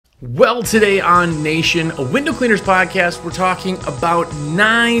Well, today on Nation, a window cleaners podcast, we're talking about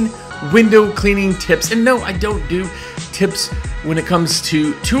 9 window cleaning tips. And no, I don't do tips when it comes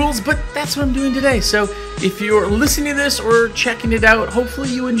to tools, but that's what I'm doing today. So if you're listening to this or checking it out, hopefully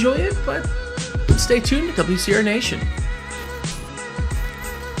you enjoy it, but stay tuned to WCR Nation.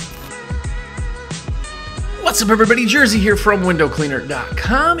 What's up, everybody? Jersey here from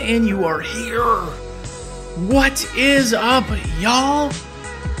windowcleaner.com, and you are here. What is up, y'all?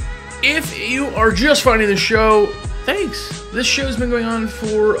 If you are just finding the show, thanks. This show's been going on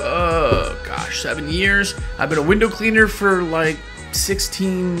for, 7 years. I've been a window cleaner for like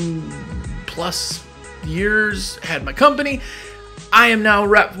 16 plus years. Had my company. I am now a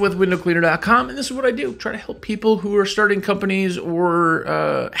rep with windowcleaner.com, and this is what I do. Try to help people who are starting companies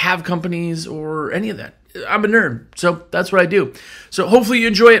or have companies or any of that. I'm a nerd, so that's what I do. So hopefully you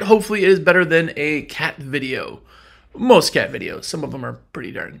enjoy it. Hopefully it is better than a cat video. Most cat videos. Some of them are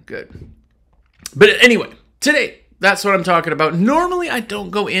pretty darn good. But anyway, today, that's what I'm talking about. Normally, I don't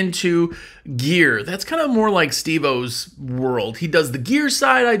go into gear. That's kind of more like Steve-O's world. He does the gear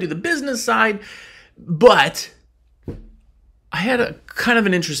side, I do the business side. But I had a kind of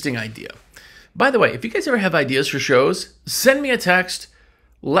an interesting idea. By the way, if you guys ever have ideas for shows, send me a text.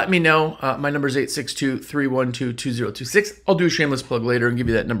 Let me know. My number is 862-312-2026. I'll do a shameless plug later and give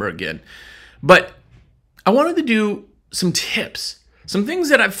you that number again. But I wanted to do some tips, some things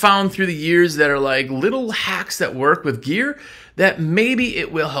that I've found through the years that are like little hacks that work with gear that maybe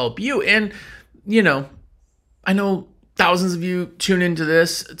it will help you. And, you know, I know thousands of you tune into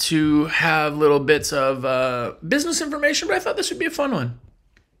this to have little bits of business information, but I thought this would be a fun one.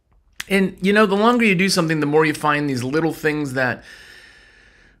 And, you know, the longer you do something, the more you find these little things that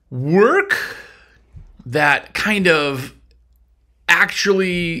work, that kind of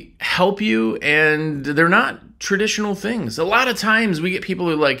actually help you, and they're not traditional things. A lot of times we get people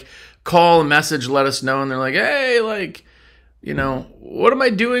who like call a message, let us know, and they're like, hey, like, you know, what am I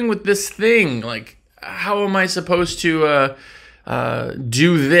doing with this thing? Like, how am I supposed to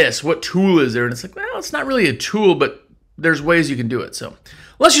do this? What tool is there? And it's like, well, it's not really a tool, but there's ways you can do it. So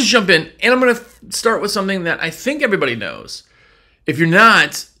let's just jump in, and I'm going to start with something that I think everybody knows. If you're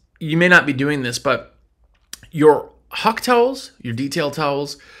not, you may not be doing this, but your huck towels, your detail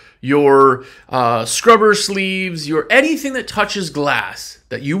towels, your scrubber sleeves, your anything that touches glass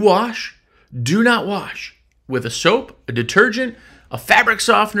that you wash, do not wash with a soap, a detergent, a fabric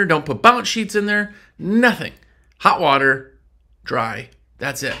softener. Don't put bounce sheets in there. Nothing. Hot water, dry.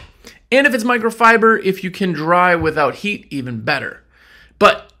 That's it. And if it's microfiber, if you can dry without heat, even better.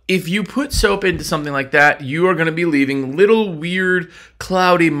 But if you put soap into something like that, you are going to be leaving little weird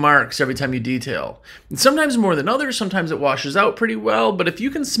cloudy marks every time you detail. And sometimes more than others, sometimes it washes out pretty well, but if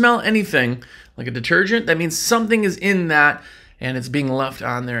you can smell anything like a detergent, that means something is in that and it's being left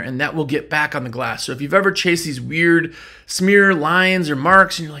on there, and that will get back on the glass. So if you've ever chased these weird smear lines or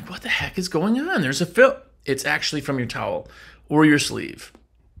marks and you're like, what the heck is going on? There's a film. It's actually from your towel or your sleeve.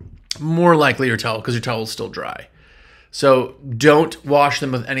 More likely your towel, because your towel is still dry. So don't wash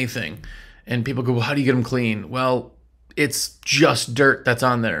them with anything. And people go, well, how do you get them clean? Well, it's just dirt that's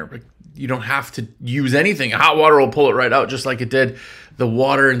on there. You don't have to use anything. Hot water will pull it right out, just like it did the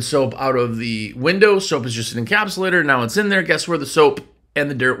water and soap out of the window. Soap is just an encapsulator. Now it's in there. Guess where the soap and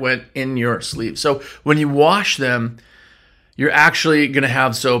the dirt went? In your sleeve. So when you wash them, you're actually going to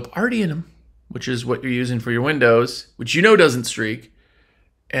have soap already in them, which is what you're using for your windows, which you know doesn't streak,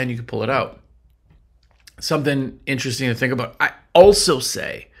 and you can pull it out. Something interesting to think about. I also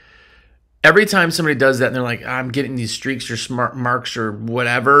say, every time somebody does that and they're like, I'm getting these streaks or smart marks or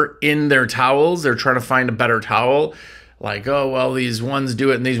whatever in their towels, they're trying to find a better towel. Like, oh, well, these ones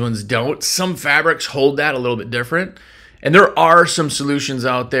do it and these ones don't. Some fabrics hold that a little bit different. And there are some solutions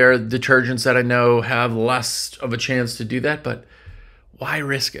out there, detergents that I know have less of a chance to do that, but why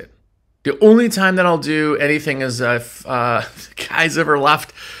risk it? The only time that I'll do anything is if guys ever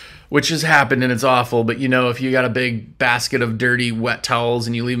left, which has happened and it's awful, but you know, if you got a big basket of dirty, wet towels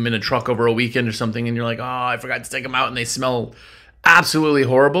and you leave them in a truck over a weekend or something and you're like, oh, I forgot to take them out and they smell absolutely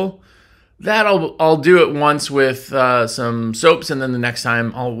horrible, that I'll do it once with some soaps, and then the next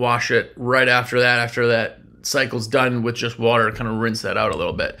time I'll wash it right after that cycle's done with just water, kind of rinse that out a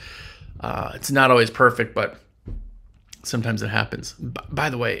little bit. It's not always perfect, but sometimes it happens. By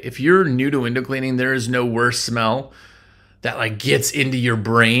the way, if you're new to window cleaning, there is no worse smell that like gets into your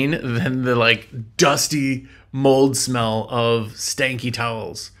brain than the like dusty mold smell of stanky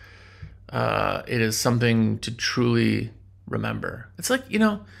towels. It is something to truly remember. It's like, you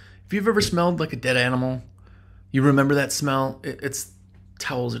know, if you've ever smelled like a dead animal, you remember that smell. It's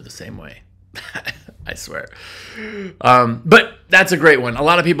towels are the same way. I swear. But that's a great one. A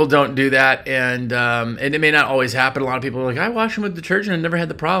lot of people don't do that, and it may not always happen. A lot of people are like, I wash them with detergent and never had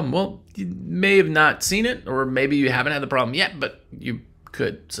the problem. Well, you may have not seen it, or maybe you haven't had the problem yet, but you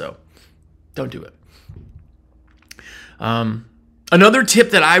could, so don't do it. Another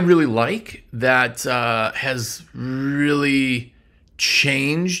tip that I really like that has really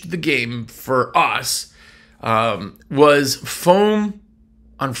changed the game for us was foam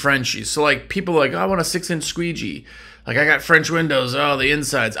on Frenchies. So like people are like, oh, I want a 6-inch squeegee. Like I got French windows. Oh, the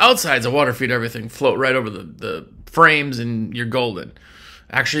insides, outsides, a water feed, everything float right over the frames, and you're golden.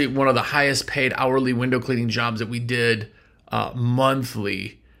 Actually, one of the highest paid hourly window cleaning jobs that we did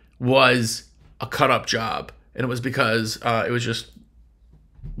monthly was a cut up job, and it was because it was just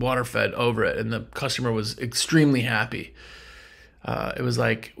water fed over it, and the customer was extremely happy. It was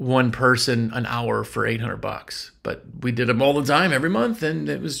like one person an hour for $800, but we did them all the time every month, and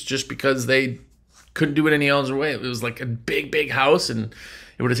it was just because they couldn't do it any other way. It was like a big house, and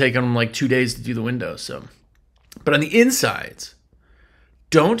it would have taken them like 2 days to do the windows. So, but on the insides,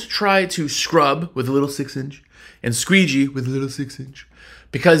 don't try to scrub with a little 6-inch and squeegee with a little 6-inch,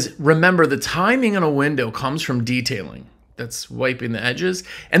 because remember, the timing on a window comes from detailing. That's wiping the edges,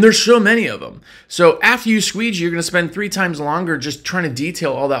 and there's so many of them. So after you squeegee, you're going to spend 3 times longer just trying to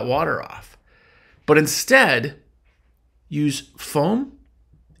detail all that water off. But instead, use foam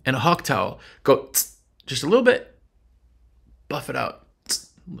and a Huck towel. Go just a little bit, buff it out.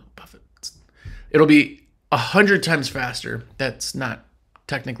 Buff it. It'll be 100 times faster. That's not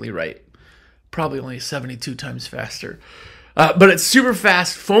technically right. Probably only 72 times faster. But it's super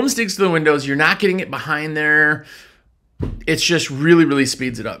fast. Foam sticks to the windows. You're not getting it behind there. It's just really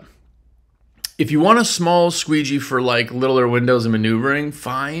speeds it up. If you want a small squeegee for like littler windows and maneuvering,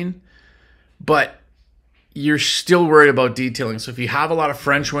 fine. But you're still worried about detailing. So if you have a lot of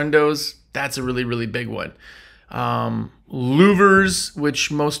French windows, that's a really big one. Louvers, which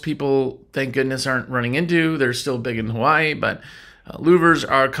most people, thank goodness, aren't running into. They're still big in Hawaii, but louvers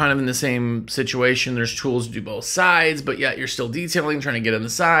are kind of in the same situation. There's tools to do both sides, but yet you're still detailing, trying to get on the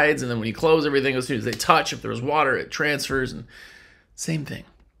sides, and then when you close everything, as soon as they touch, if there's water, it transfers, and same thing.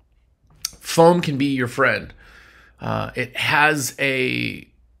 Foam can be your friend. It has a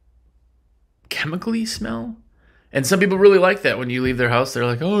chemically smell, and some people really like that. When you leave their house, they're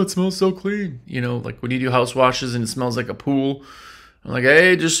like, oh, it smells so clean. You know, like when you do house washes and it smells like a pool. I'm like,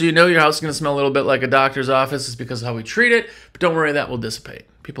 hey, just so you know, your house is going to smell a little bit like a doctor's office. It's because of how we treat it. But don't worry, that will dissipate.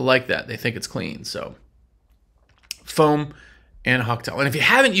 People like that. They think it's clean. So foam and Huck towel. And if you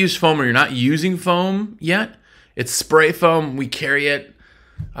haven't used foam or you're not using foam yet, it's spray foam. We carry it.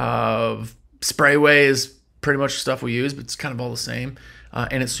 Sprayway is pretty much the stuff we use, but it's kind of all the same.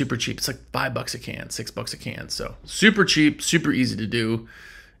 And it's super cheap. It's like $5 a can, $6 a can. So super cheap, super easy to do,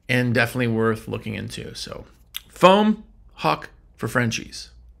 and definitely worth looking into. So foam, Huck, for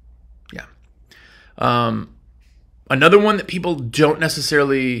Frenchies. Yeah. Another one that people don't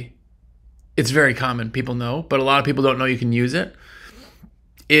necessarily, it's very common, people know, but a lot of people don't know you can use it,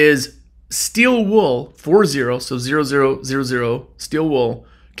 is steel wool, 40, so 0000, steel wool,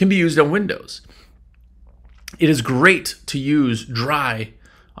 can be used on windows. It is great to use dry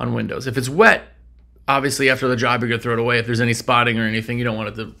on windows. If it's wet, obviously after the job, you're going to throw it away. If there's any spotting or anything, you don't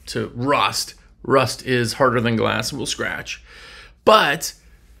want it to rust. Rust is harder than glass, it will scratch. But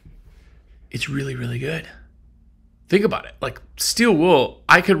it's really good. Think about it. Like steel wool,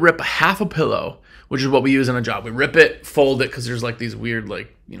 I could rip half a pillow, which is what we use on a job. We rip it, fold it, because there's like these weird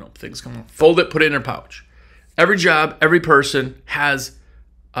things coming on. Fold it, put it in a pouch. Every job, every person has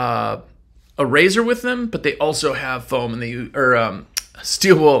a razor with them, but they also have foam and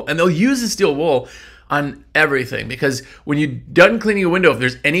steel wool, and they'll use the steel wool on everything, because when you're done cleaning a window, if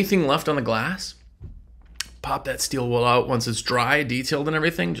there's anything left on the glass, pop that steel wool out once it's dry, detailed and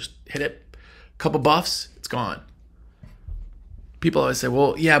everything. Just hit it, a couple buffs, it's gone. People always say,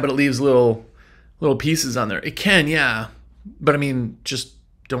 well, yeah, but it leaves little pieces on there. It can, yeah, but I mean, just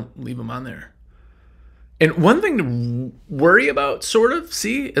don't leave them on there. And one thing to worry about, sort of,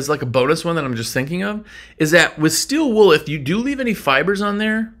 see, as like a bonus one that I'm just thinking of, is that with steel wool, if you do leave any fibers on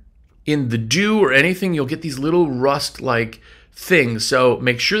there, in the dew or anything, you'll get these little rust-like things. So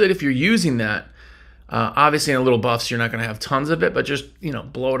make sure that if you're using that, obviously in a little buffs, you're not going to have tons of it, but just,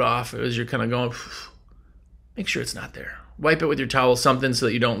 blow it off as you're kind of going, make sure it's not there. Wipe it with your towel, something, so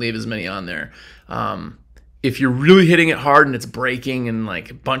that you don't leave as many on there. If you're really hitting it hard and it's breaking in like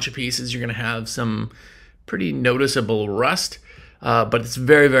a bunch of pieces, you're going to have some pretty noticeable rust, but it's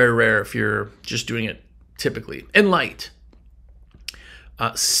very rare if you're just doing it typically. And light.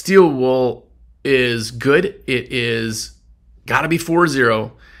 Steel wool is good. It is got to be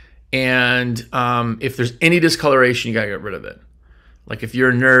 40. And if there's any discoloration, you gotta get rid of it. Like if you're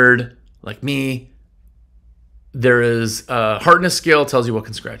a nerd like me, there is a hardness scale, tells you what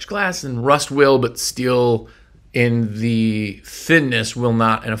can scratch glass, and rust will, but steel in the thinness will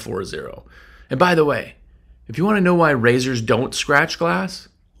not in a 4-0. And by the way, if you want to know why razors don't scratch glass,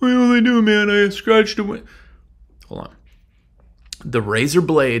 well, they do, man. I scratched them. Hold on. The razor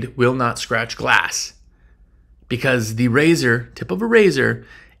blade will not scratch glass because the razor, tip of a razor,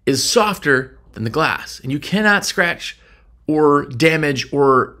 is softer than the glass. And you cannot scratch or damage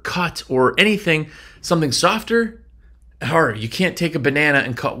or cut or anything, something softer, harder. You can't take a banana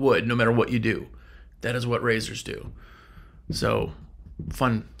and cut wood no matter what you do. That is what razors do. So,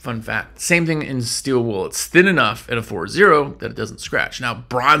 fun fact. Same thing in steel wool. It's thin enough at a 4-0 that it doesn't scratch. Now,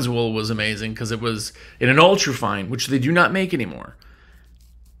 bronze wool was amazing because it was in an ultrafine, which they do not make anymore.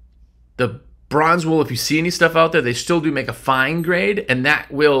 The bronze wool, if you see any stuff out there, they still do make a fine grade, and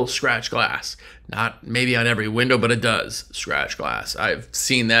that will scratch glass. Not maybe on every window, but it does scratch glass. I've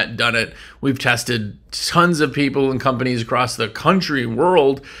seen that, done it. We've tested tons of people and companies across the country,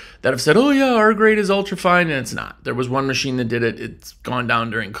 world, that have said, oh yeah, our grade is ultra fine, and it's not. There was one machine that did it. It's gone down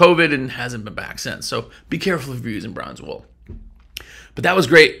during COVID and hasn't been back since. So be careful if you're using bronze wool. But that was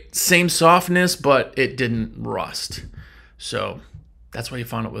great. Same softness, but it didn't rust. So that's why you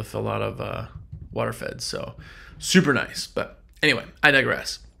found it with a lot of Waterfed. So super nice. But anyway, I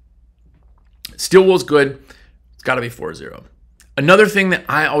digress. Steel wool's good. It's got to be 4-0. Another thing that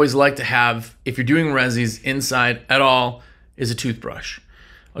I always like to have if you're doing resis inside at all is a toothbrush.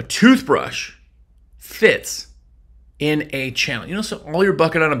 A toothbrush fits in a channel. You know, so all your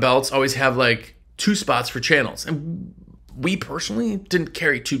bucket on a belts always have like 2 spots for channels. And we personally didn't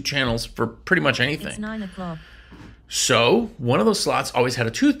carry 2 channels for pretty much anything. It's 9 o'clock. So one of those slots always had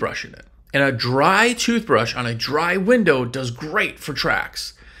a toothbrush in it. And a dry toothbrush on a dry window does great for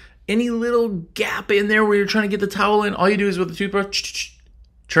tracks. Any little gap in there where you're trying to get the towel in, all you do is with the toothbrush,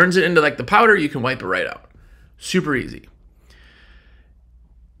 turns it into like the powder, you can wipe it right out. Super easy.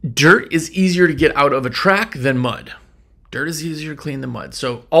 Dirt is easier to get out of a track than mud. Dirt is easier to clean than mud.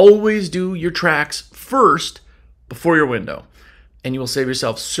 So always do your tracks first before your window. And you will save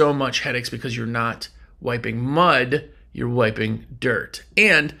yourself so much headaches because you're not wiping mud, you're wiping dirt.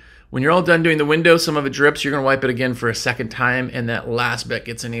 And when you're all done doing the window, some of it drips, you're going to wipe it again for a second time, and that last bit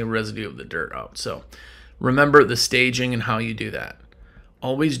gets any residue of the dirt out. So remember the staging and how you do that.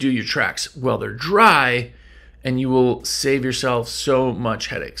 Always do your tracks while they're dry, and you will save yourself so much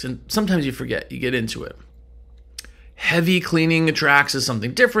headaches. And sometimes you forget, you get into it. Heavy cleaning the tracks is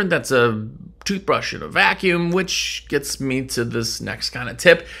something different. That's a toothbrush and a vacuum, which gets me to this next kind of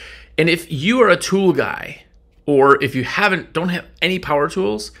tip. And if you are a tool guy, or if you don't have any power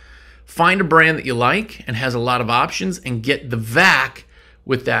tools, find a brand that you like and has a lot of options and get the vac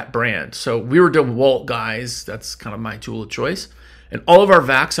with that brand. So we were DeWalt guys. That's kind of my tool of choice. And all of our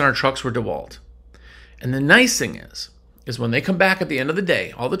vacs on our trucks were DeWalt. And the nice thing is when they come back at the end of the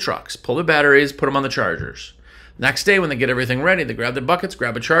day, all the trucks, pull their batteries, put them on the chargers. Next day, when they get everything ready, they grab their buckets,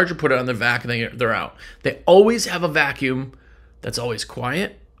 grab a charger, put it on their vac, and they're out. They always have a vacuum that's always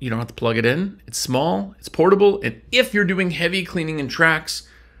quiet. You don't have to plug it in. It's small, it's portable, and if you're doing heavy cleaning in tracks,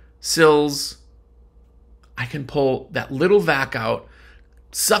 sills, I can pull that little vac out,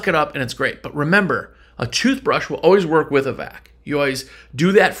 suck it up, and it's great. But remember, a toothbrush will always work with a vac. You always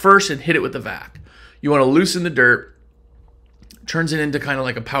do that first and hit it with the vac. You want to loosen the dirt, turns it into kind of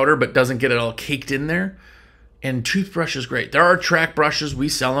like a powder, but doesn't get it all caked in there. And toothbrush is great. There are track brushes. We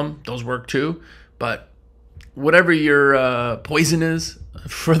sell them. Those work too. But whatever your poison is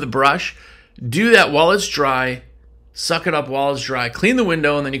for the brush, do that while it's dry. Suck it up while it's dry. Clean the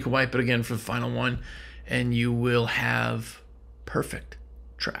window, and then you can wipe it again for the final one. And you will have perfect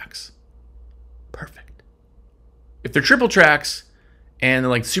tracks. Perfect. If they're triple tracks and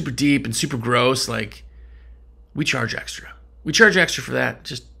they're like super deep and super gross, like, we charge extra. We charge extra for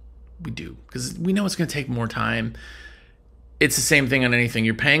that. We do, because we know it's going to take more time. It's the same thing on anything.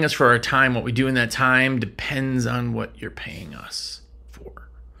 You're paying us for our time. What we do in that time depends on what you're paying us for.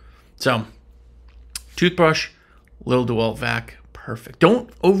 So, toothbrush, little DeWalt vac, perfect.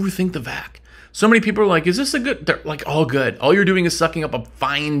 Don't overthink the vac. So many people are like, is this a good? They're like, all good. All you're doing is sucking up a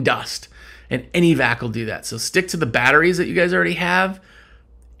fine dust, and any vac will do that. So stick to the batteries that you guys already have,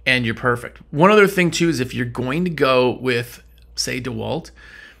 and you're perfect. One other thing too is if you're going to go with, say, DeWalt,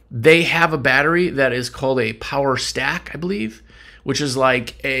 they have a battery that is called a power stack, I believe, which is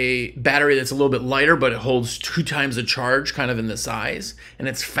like a battery that's a little bit lighter, but it holds 2 times the charge kind of in the size, and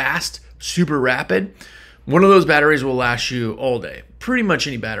it's fast, super rapid. One of those batteries will last you all day. Pretty much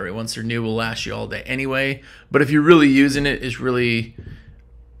any battery, once they're new, will last you all day anyway. But if you're really using it, it's really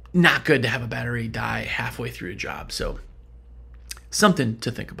not good to have a battery die halfway through a job. So something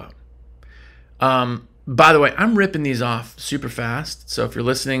to think about. By the way, I'm ripping these off super fast. So if you're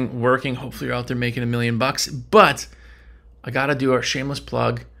listening, working, hopefully you're out there making $1 million. But I got to do a shameless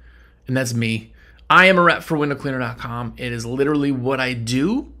plug, and that's me. I am a rep for windowcleaner.com. It is literally what I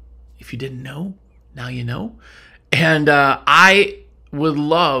do. If you didn't know, now you know. And I would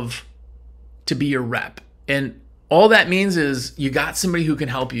love to be your rep. And all that means is you got somebody who can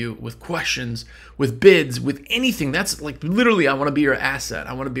help you with questions, with bids, with anything. That's like literally, I want to be your asset.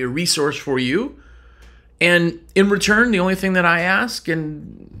 I want to be a resource for you. And in return, the only thing that I ask,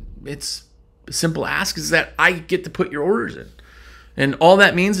 and it's a simple ask, is that I get to put your orders in. And all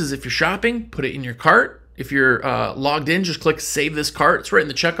that means is if you're shopping, put it in your cart. If you're logged in, just click Save This Cart. It's right in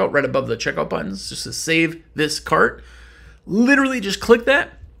the checkout, right above the checkout buttons. Just to Save This Cart. Literally just click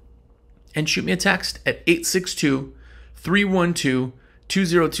that and shoot me a text at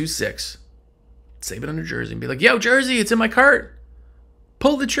 862-312-2026. Save it under Jersey and be like, yo, Jersey, it's in my cart.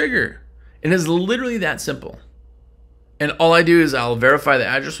 Pull the trigger. And it's literally that simple. And all I do is I'll verify the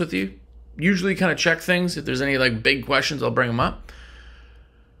address with you. Usually kind of check things. If there's any like big questions, I'll bring them up.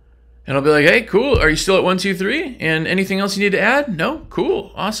 And I'll be like, hey, cool. Are you still at 123? And anything else you need to add? No?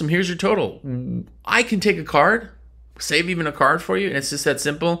 Cool. Awesome. Here's your total. I can take a card, save even a card for you. And it's just that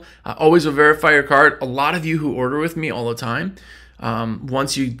simple. I always will verify your card. A lot of you who order with me all the time,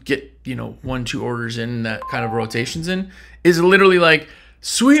 once you get, 1-2 orders in, that kind of rotations in, is literally like,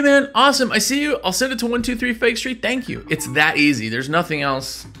 sweet, man. Awesome. I see you. I'll send it to 123 Fake Street. Thank you. It's that easy. There's nothing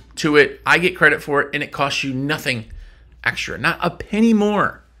else to it. I get credit for it, and it costs you nothing extra. Not a penny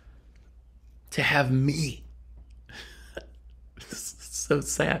more to have me. So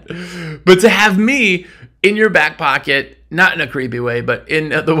sad. But to have me in your back pocket, not in a creepy way, but in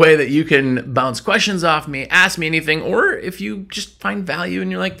the way that you can bounce questions off me, ask me anything, or if you just find value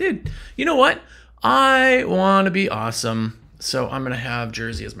and you're like, dude, you know what? I want to be awesome. So I'm going to have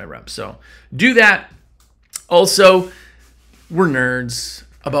Jersey as my rep. So do that. Also, we're nerds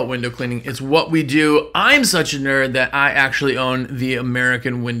about window cleaning. It's what we do. I'm such a nerd that I actually own the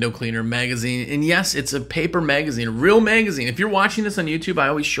American Window Cleaner magazine. And yes, it's a paper magazine, a real magazine. If you're watching this on YouTube, I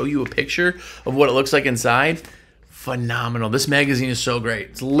always show you a picture of what it looks like inside. Phenomenal. This magazine is so great.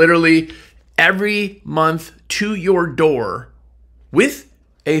 It's literally every month to your door with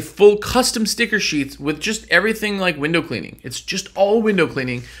a full custom sticker sheets with just everything like window cleaning. It's just all window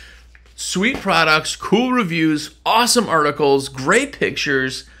cleaning. Sweet products, cool reviews, awesome articles, great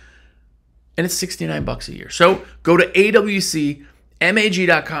pictures, and it's $69 a year. So go to awcmag.com,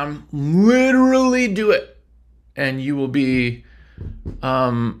 literally do it, and you will be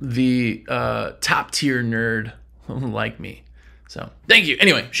the top tier nerd like me. So thank you.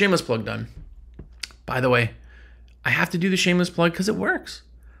 Anyway, shameless plug done. By the way, I have to do the shameless plug because it works.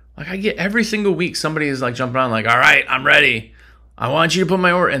 Like I get every single week somebody is like jumping on like, all right, I'm ready. I want you to put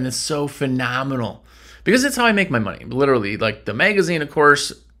my order. And it's so phenomenal because it's how I make my money. Literally, like the magazine, of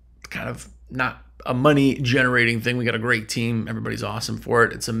course, kind of not a money generating thing. We got a great team. Everybody's awesome for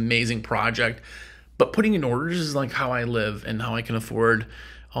it. It's an amazing project. But putting in orders is like how I live and how I can afford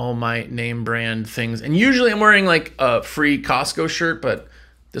all my name brand things. And usually I'm wearing like a free Costco shirt, but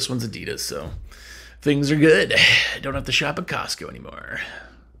this one's Adidas. So things are good. I don't have to shop at Costco anymore.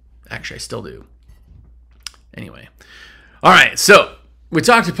 Actually, I still do. Anyway. All right. So we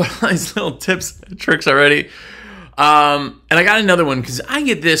talked about all these little tips and tricks already. And I got another one because I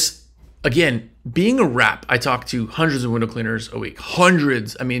get this, again, being a rep, I talk to hundreds of window cleaners a week.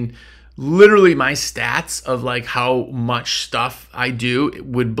 Hundreds. I mean, literally my stats of like how much stuff I do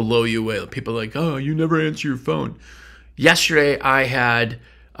would blow you away. People are like, oh, you never answer your phone. Yesterday, I had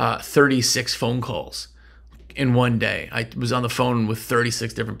 36 phone calls in one day. I was on the phone with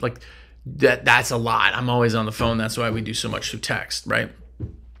 36 different, like that's a lot. I'm always on the phone. That's why we do so much through text, right?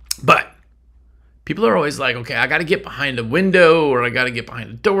 But people are always like, okay, I got to get behind a window or I got to get behind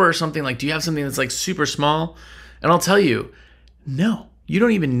a door or something. Like, do you have something that's like super small? And I'll tell you, no, you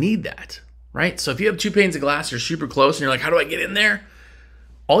don't even need that, right? So if you have 2 panes of glass, you're super close and you're like, how do I get in there?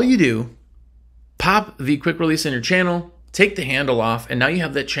 All you do, pop the quick release in your channel, take the handle off, and now you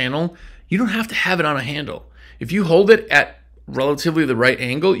have that channel. You don't have to have it on a handle. If you hold it at relatively the right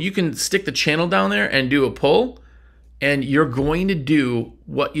angle, you can stick the channel down there and do a pull, and you're going to do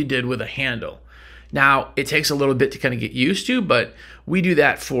what you did with a handle. Now, it takes a little bit to kind of get used to, but we do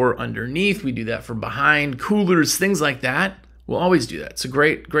that for underneath. We do that for behind, coolers, things like that. We'll always do that. It's a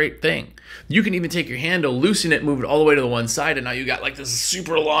great, great thing. You can even take your handle, loosen it, move it all the way to the one side, and now you got like this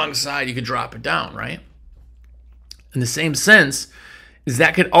super long side. You could drop it down, right? In the same sense, is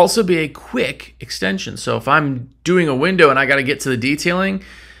that could also be a quick extension. So if I'm doing a window and I got to get to the detailing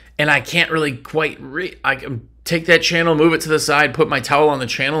and I can't really quite I can take that channel, move it to the side, put my towel on the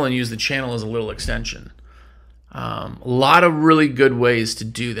channel, and use the channel as a little extension. A lot of really good ways to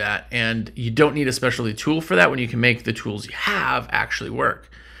do that, and you don't need a specialty tool for that when you can make the tools you have actually work.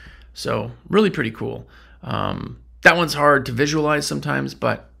 So really pretty cool. That one's hard to visualize sometimes,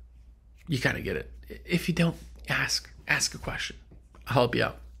 but you kind of get it. If you don't, ask a question. I'll help you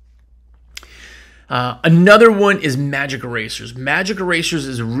out. Another one is magic erasers. Magic erasers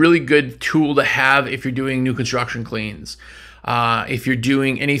is a really good tool to have if you're doing new construction cleans. If you're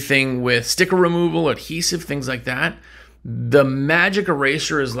doing anything with sticker removal, adhesive, things like that. The magic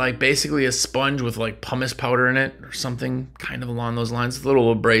eraser is like basically a sponge with like pumice powder in it or something kind of along those lines. It's a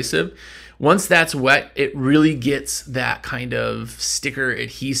little abrasive. Once that's wet, it really gets that kind of sticker,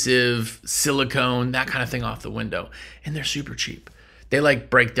 adhesive, silicone, that kind of thing off the window. And they're super cheap. They like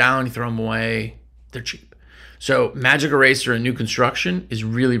break down, you throw them away. They're cheap. So magic eraser in new construction is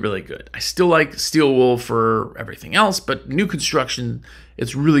really, really good. I still like steel wool for everything else, but new construction,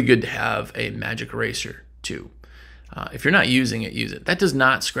 it's really good to have a magic eraser too. If you're not using it, use it. That does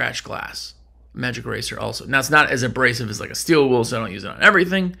not scratch glass. Magic eraser also. Now, it's not as abrasive as like a steel wool, so I don't use it on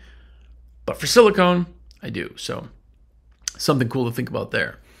everything. But for silicone, I do. So something cool to think about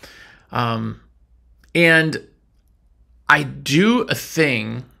there. And I do a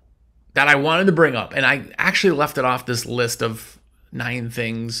thing that I wanted to bring up, and I actually left it off this list of 9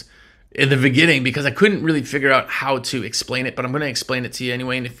 things in the beginning because I couldn't really figure out how to explain it, but I'm going to explain it to you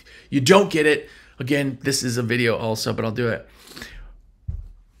anyway. And if you don't get it, again, this is a video also, but I'll do it.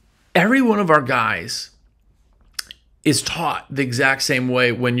 Every one of our guys is taught the exact same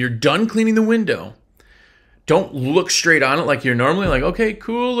way. When you're done cleaning the window, don't look straight on it like you're normally like, okay,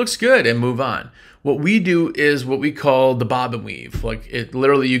 cool, looks good, and move on. What we do is what we call the bob and weave. Like it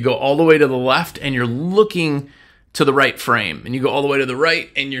literally, you go all the way to the left and you're looking to the right frame, and you go all the way to the right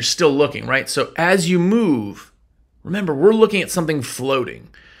and you're still looking, right? So as you move, remember, we're looking at something floating.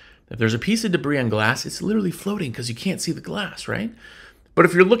 If there's a piece of debris on glass, it's literally floating because you can't see the glass, right? But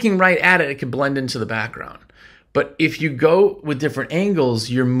if you're looking right at it, it can blend into the background. But if you go with different angles,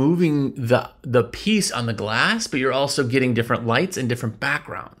 you're moving the piece on the glass, but you're also getting different lights and different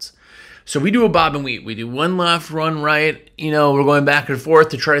backgrounds. So we do a bob and weave. We do one left, one right. You know, we're going back and forth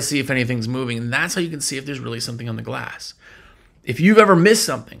to try to see if anything's moving. And that's how you can see if there's really something on the glass. If you've ever missed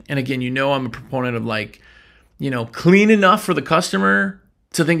something, and again, you know I'm a proponent of like, you know, clean enough for the customer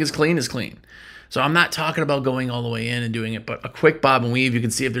to think it's clean is clean. So I'm not talking about going all the way in and doing it, but a quick bob and weave, you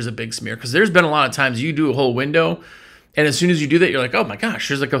can see if there's a big smear. Because there's been a lot of times you do a whole window, and as soon as you do that, you're like, oh my gosh,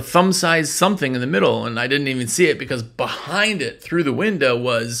 there's like a thumb-sized something in the middle, and I didn't even see it because behind it, through the window,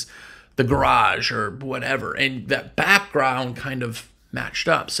 was the garage or whatever, and that background kind of matched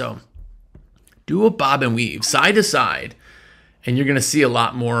up. So do a bob and weave, side to side, and you're going to see a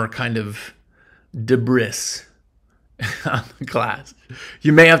lot more kind of debris on the glass.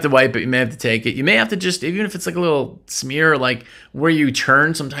 You may have to wipe it, you may have to take it, you may have to just, even if it's like a little smear, like where you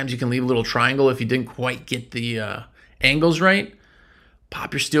turn, sometimes you can leave a little triangle if you didn't quite get the angles right.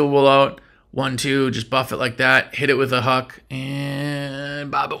 Pop your steel wool out, 1, 2, just buff it like that, hit it with a huck,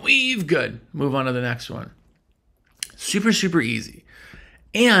 and bob and weave, good. Move on to the next one. Super, super easy.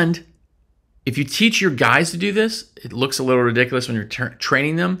 And if you teach your guys to do this, it looks a little ridiculous when you're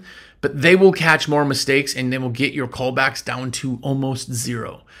training them, but they will catch more mistakes and they will get your callbacks down to almost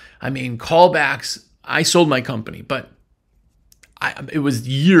 0. I mean, callbacks, I sold my company, but it was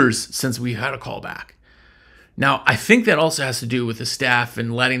years since we had a callback. Now, I think that also has to do with the staff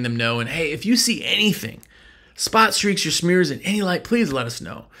and letting them know, and hey, if you see anything, spot streaks or smears in any light, please let us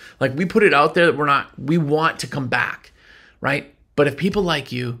know. Like, we put it out there that we want to come back, right? But if people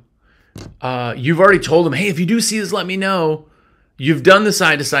like you, you've already told them, hey, if you do see this, let me know. You've done the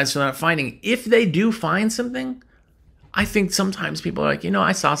side to side, so they're not finding. If they do find something, I think sometimes people are like, you know,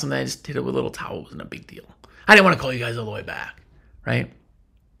 I saw something, I just did it with a little towel. It wasn't a big deal. I didn't want to call you guys all the way back, right?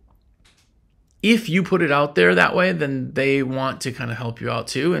 If you put it out there that way, then they want to kind of help you out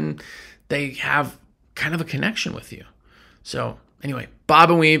too, and they have kind of a connection with you. So anyway, bob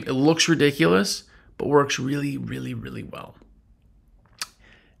and weave, it looks ridiculous, but works really, really, really well.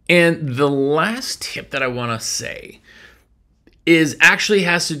 And the last tip that I want to say is actually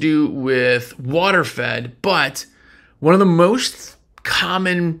has to do with Waterfed, but one of the most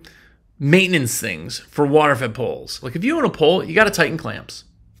common maintenance things for Waterfed poles. Like if you own a pole, you got to tighten clamps,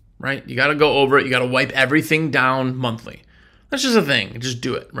 right? You got to go over it. You got to wipe everything down monthly. That's just a thing. Just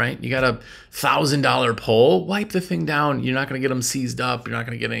do it, right? You got a $1,000 pole, wipe the thing down. You're not going to get them seized up. You're not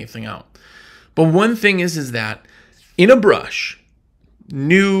going to get anything out. But one thing is that in a brush,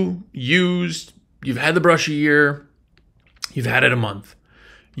 new, used, you've had the brush a year, you've had it a month,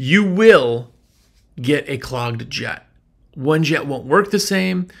 you will get a clogged jet. One jet won't work the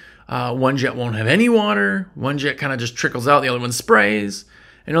same. One jet won't have any water. One jet kind of just trickles out. The other one sprays.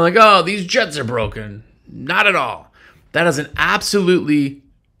 And you're like, oh, these jets are broken. Not at all. That is an absolutely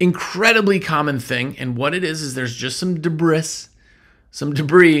incredibly common thing. And what it is there's just some debris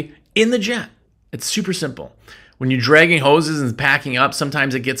in the jet. It's super simple. When you're dragging hoses and packing up,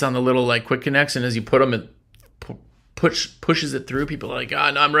 sometimes it gets on the little like quick connects, and as you put them, it pushes it through. People are like,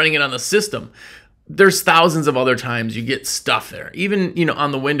 oh, no, I'm running it on the system. There's thousands of other times you get stuff there. Even,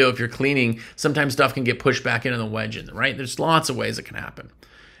 on the window, if you're cleaning, sometimes stuff can get pushed back into the wedges, right? There's lots of ways it can happen.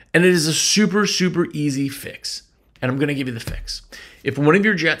 And it is a super, super easy fix. And I'm going to give you the fix. If one of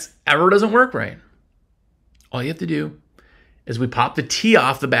your jets ever doesn't work right, all you have to do is we pop the T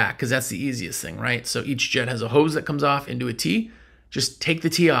off the back, because that's the easiest thing, right? So each jet has a hose that comes off into a T. Just take the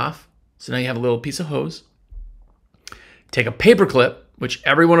T off. So now you have a little piece of hose. Take a paper clip, which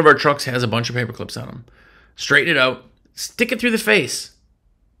every one of our trucks has a bunch of paper clips on them. Straighten it out. Stick it through the face.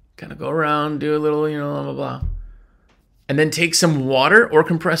 Kind of go around, do a little, blah, blah, blah. And then take some water or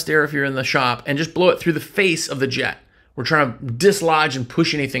compressed air if you're in the shop and just blow it through the face of the jet. We're trying to dislodge and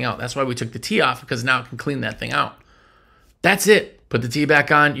push anything out. That's why we took the T off, because now it can clean that thing out. That's it. Put the T back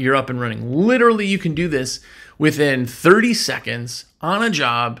on. You're up and running. Literally, you can do this within 30 seconds on a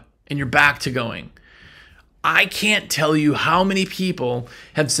job, and you're back to going. I can't tell you how many people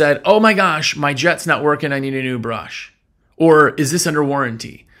have said, oh my gosh, my jet's not working. I need a new brush. Or is this under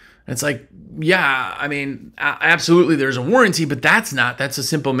warranty? And it's like, yeah, I mean, absolutely there's a warranty, but that's a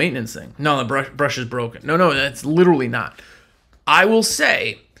simple maintenance thing. No, the brush is broken. No, that's literally not. I will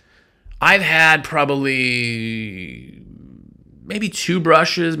say I've had probably maybe 2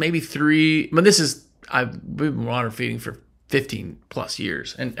 brushes, maybe 3. But I've been water feeding for 15 plus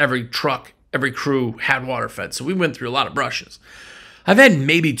years, and every truck, every crew had water fed. So we went through a lot of brushes. I've had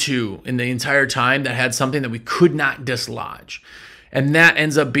maybe 2 in the entire time that had something that we could not dislodge. And that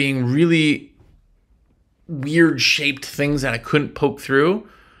ends up being really weird shaped things that I couldn't poke through.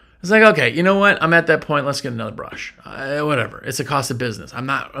 It's like, okay, you know what? I'm at that point. Let's get another brush. Whatever. It's a cost of business. I'm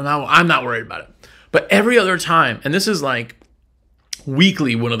not worried about it. But every other time, and this is like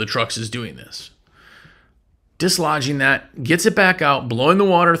weekly, one of the trucks is doing this. Dislodging that, gets it back out, blowing the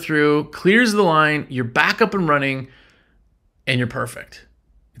water through, clears the line, you're back up and running, and you're perfect.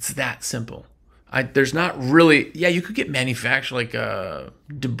 It's that simple. There's not really, you could get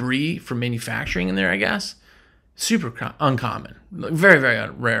debris from manufacturing in there, I guess. Super uncommon. Very, very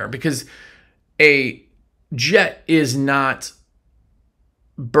rare, because a jet is not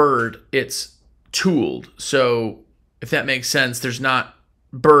burred, it's tooled. So if that makes sense, there's not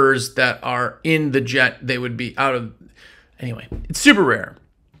burrs that are in the jet. They would be out of, anyway, it's super rare.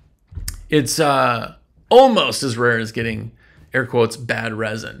 It's almost as rare as getting, air quotes, bad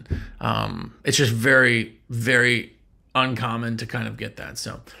resin. It's just very, very uncommon to kind of get that.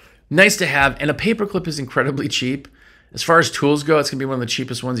 So nice to have. And a paper clip is incredibly cheap. As far as tools go, it's going to be one of the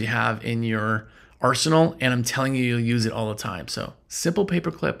cheapest ones you have in your arsenal. And I'm telling you, you'll use it all the time. So simple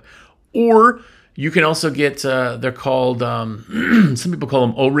paper clip. Or you can also get, they're called, some people call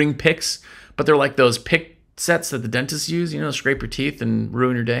them O-ring picks, but they're like those pick sets that the dentists use, scrape your teeth and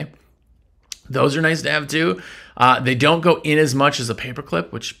ruin your day. Those are nice to have too. They don't go in as much as a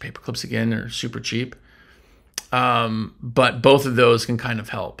paperclip, which paperclips, again, are super cheap. But both of those can kind of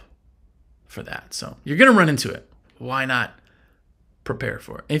help for that. So you're going to run into it. Why not prepare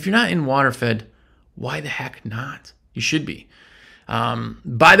for it? And if you're not in Waterfed, why the heck not? You should be.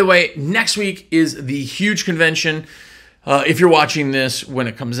 By the way, next week is the huge convention. If you're watching this when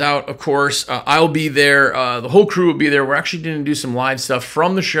it comes out, of course, I'll be there. The whole crew will be there. We're actually going to do some live stuff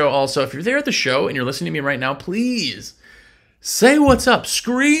from the show also. If you're there at the show and you're listening to me right now, please say what's up.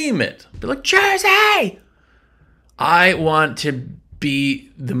 Scream it. Be like, Jersey! I want to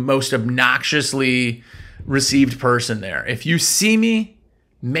be the most obnoxiously received person there. If you see me,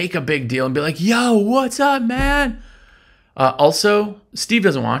 make a big deal and be like, yo, what's up, man? Also, Steve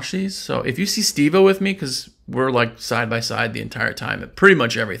doesn't watch these. So if you see Steve-O with me, because we're like side by side the entire time at pretty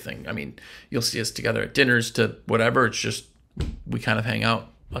much everything. I mean, you'll see us together at dinners to whatever. It's just we kind of hang out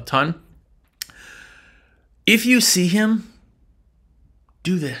a ton. If you see him,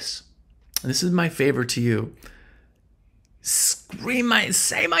 do this. And this is my favor to you. Say my,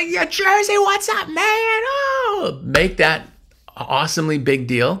 yeah, Jersey, what's up, man? Oh, make that awesomely big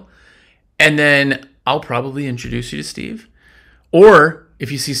deal. And then I'll probably introduce you to Steve. Or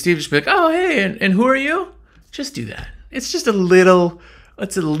if you see Steve, just be like, oh, hey, and who are you? Just do that. It's just a little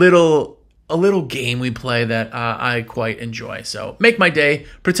game we play that I quite enjoy. So make my day.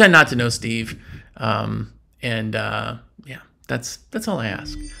 Pretend not to know Steve. Yeah, That's all I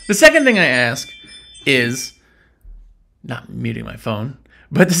ask. The second thing I ask is not muting my phone,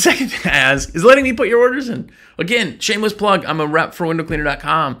 but the second thing I ask is letting me put your orders in. Again, shameless plug. I'm a rep for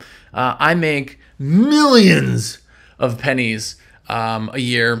windowcleaner.com. I make millions of pennies a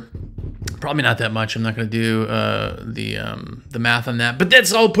year. Probably not that much. I'm not going to do the math on that, but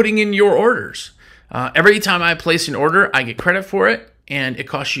that's all putting in your orders. Every time I place an order, I get credit for it, and it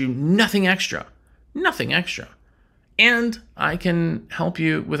costs you nothing extra. Nothing extra. And I can help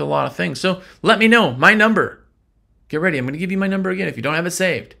you with a lot of things. So let me know. My number. Get ready. I'm going to give you my number again if you don't have it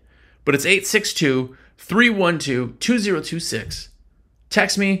saved. But it's 862-312-2026.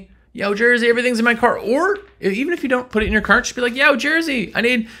 Text me, yo, Jersey, everything's in my cart. Or even if you don't put it in your cart, just be like, yo, Jersey, I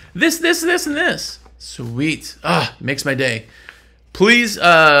need this, this, this, and this. Sweet. Makes my day. Please do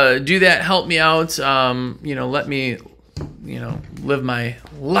that. Help me out. Let me, live my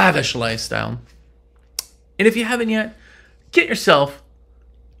lavish lifestyle. And if you haven't yet, get yourself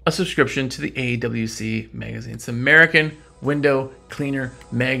a subscription to the AWC magazine. It's American Window Cleaner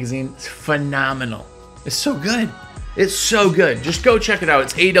magazine. It's phenomenal. It's so good. It's so good. Just go check it out.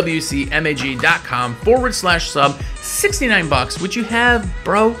 It's awcmag.com/sub. $69, which you have,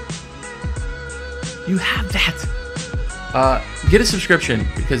 bro. You have that. Get a subscription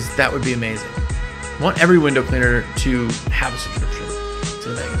because that would be amazing. I want every window cleaner to have a subscription to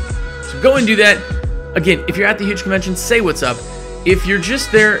the magazine. So go and do that. Again, if you're at the huge convention, say what's up. If you're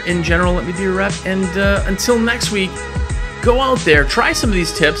just there in general, let me be your rep. And until next week, go out there, try some of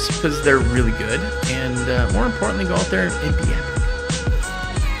these tips because they're really good. And more importantly, go out there and be epic.